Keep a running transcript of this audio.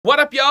What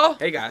up, y'all?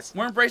 Hey, guys.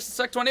 We're Embracing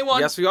Suck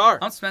 21. Yes, we are.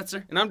 I'm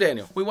Spencer. And I'm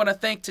Daniel. We want to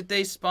thank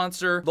today's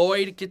sponsor,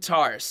 Lloyd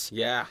Guitars.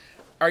 Yeah.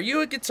 Are you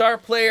a guitar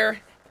player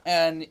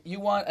and you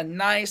want a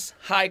nice,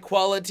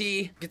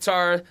 high-quality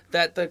guitar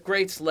that the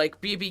greats like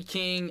B.B.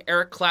 King,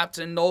 Eric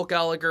Clapton, Noel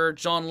Gallagher,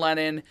 John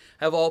Lennon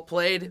have all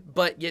played,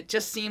 but it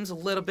just seems a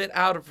little bit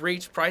out of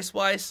reach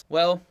price-wise?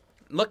 Well,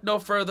 look no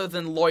further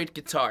than Lloyd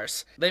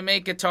Guitars. They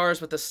make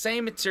guitars with the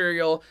same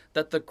material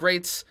that the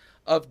greats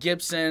of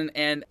Gibson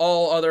and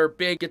all other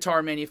big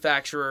guitar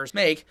manufacturers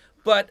make,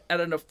 but at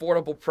an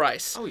affordable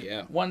price. Oh,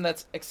 yeah. One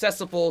that's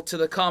accessible to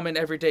the common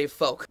everyday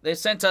folk. They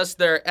sent us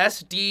their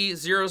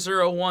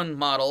SD001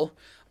 model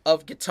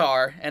of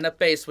guitar and a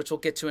bass, which we'll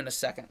get to in a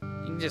second.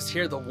 You can just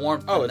hear the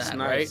warmth in it's that,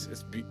 nice.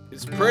 right?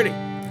 It's pretty.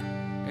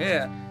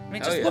 Yeah. I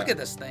mean, just look at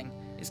this thing.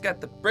 He's got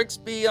the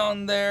Brixby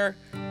on there.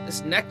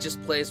 This neck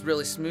just plays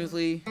really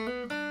smoothly.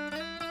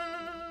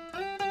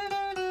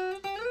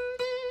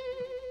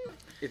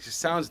 It just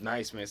sounds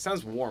nice, man. It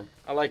sounds warm.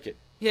 I like it.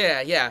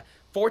 Yeah.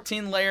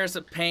 14 layers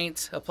of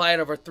paint applied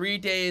over 3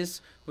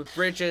 days with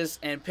bridges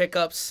and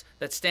pickups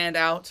that stand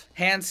out.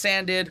 Hand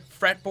sanded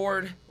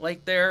fretboard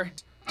like there.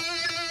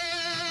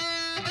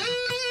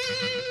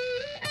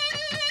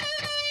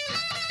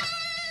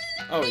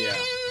 Oh, yeah.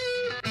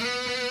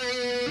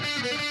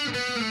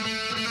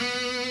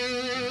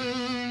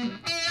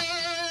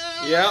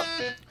 Yep.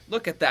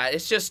 Look at that.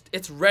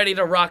 It's ready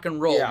to rock and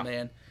roll, Yeah.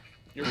 man.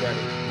 You're ready.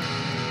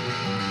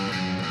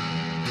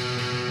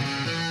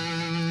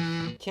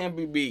 Can't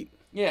be beat.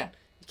 Yeah.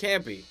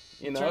 Can't be.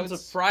 You know, In terms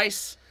of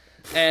price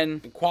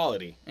and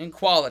quality.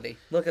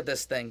 Look at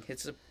this thing.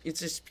 It's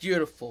just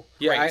beautiful.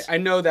 Yeah, Great. I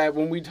know that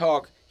when we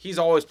talk, he's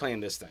always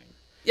playing this thing.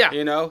 Yeah.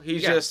 You know,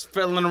 he's just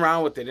fiddling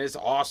around with it. It's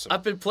awesome.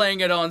 I've been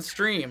playing it on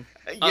stream.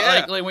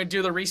 Yeah. Like when we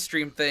do the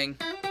restream thing.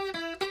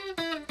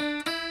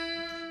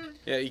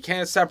 Yeah, you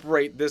can't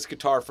separate this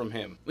guitar from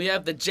him. We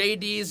have the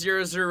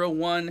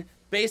JD001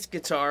 bass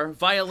guitar,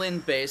 violin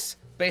bass,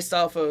 based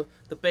off of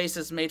the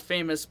basses made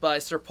famous by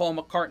Sir Paul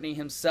McCartney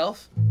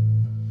himself.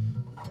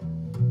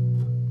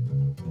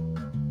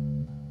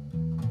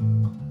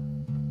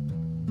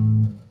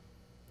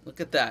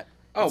 Look at that.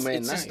 Oh,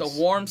 It's nice. just a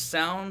warm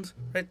sound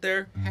right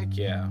there. Heck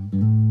yeah.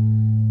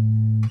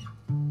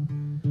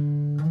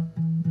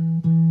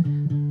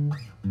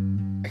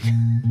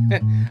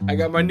 I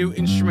got my new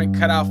instrument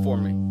cut out for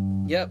me.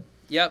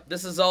 Yep.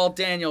 This is all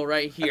Daniel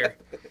right here.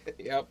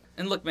 Yep.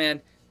 And look,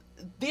 man,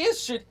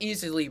 these should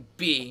easily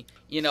be,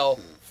 $4,000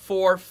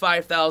 or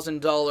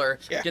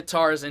 $5,000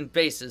 guitars and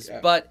basses.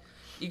 Yeah. But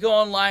you go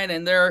online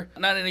and they're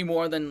not any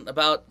more than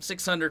about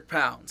 600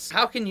 pounds.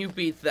 How can you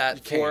beat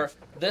that for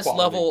this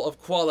level of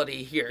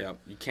quality here? Yep,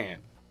 you can.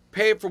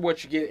 Pay for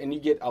what you get, and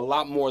you get a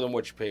lot more than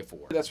what you pay for.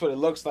 That's what it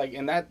looks like,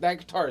 and that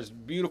guitar is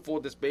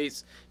beautiful. This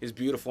bass is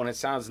beautiful, and it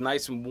sounds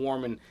nice and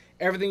warm, and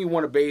everything you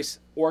want a bass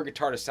or a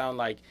guitar to sound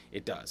like,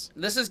 it does.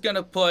 This is going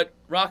to put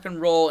rock and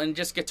roll and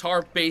just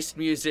guitar-based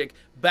music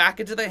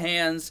back into the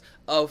hands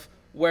of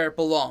where it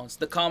belongs,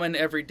 the common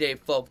everyday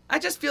folk. I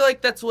just feel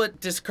like that's what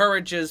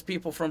discourages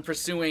people from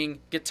pursuing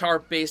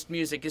guitar-based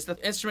music, is the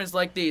instruments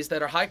like these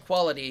that are high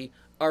quality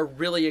are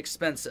really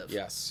expensive.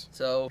 Yes.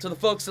 So, to the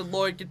folks at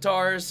Lloyd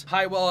Guitars,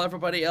 Highwell,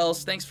 everybody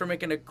else, thanks for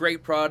making a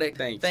great product.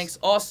 Thanks. Thanks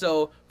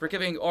also for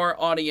giving our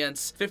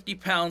audience 50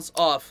 pounds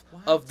off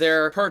of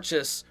their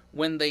purchase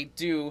when they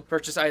do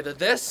purchase either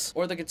this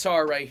or the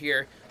guitar right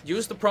here.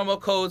 Use the promo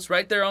codes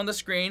right there on the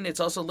screen. It's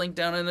also linked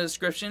down in the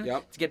description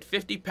to get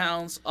 50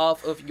 pounds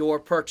off of your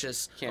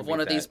purchase of one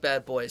of these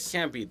bad boys.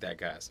 Can't beat that,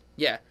 guys.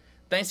 Yeah.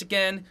 Thanks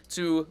again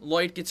to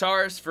Lloyd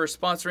Guitars for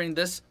sponsoring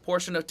this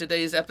portion of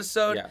today's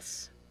episode.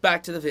 Yes.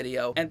 Back to the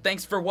video. And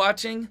thanks for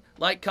watching.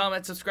 Like,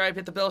 comment, subscribe,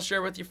 hit the bell,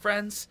 share with your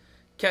friends.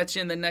 Catch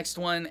you in the next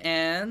one,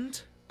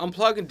 and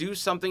Unplug and do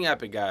something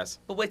epic, guys.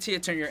 but wait till you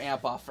turn your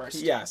amp off first.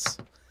 Yes.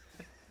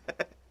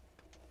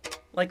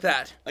 Like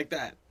that. Like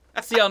that.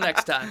 See y'all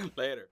next time. Later.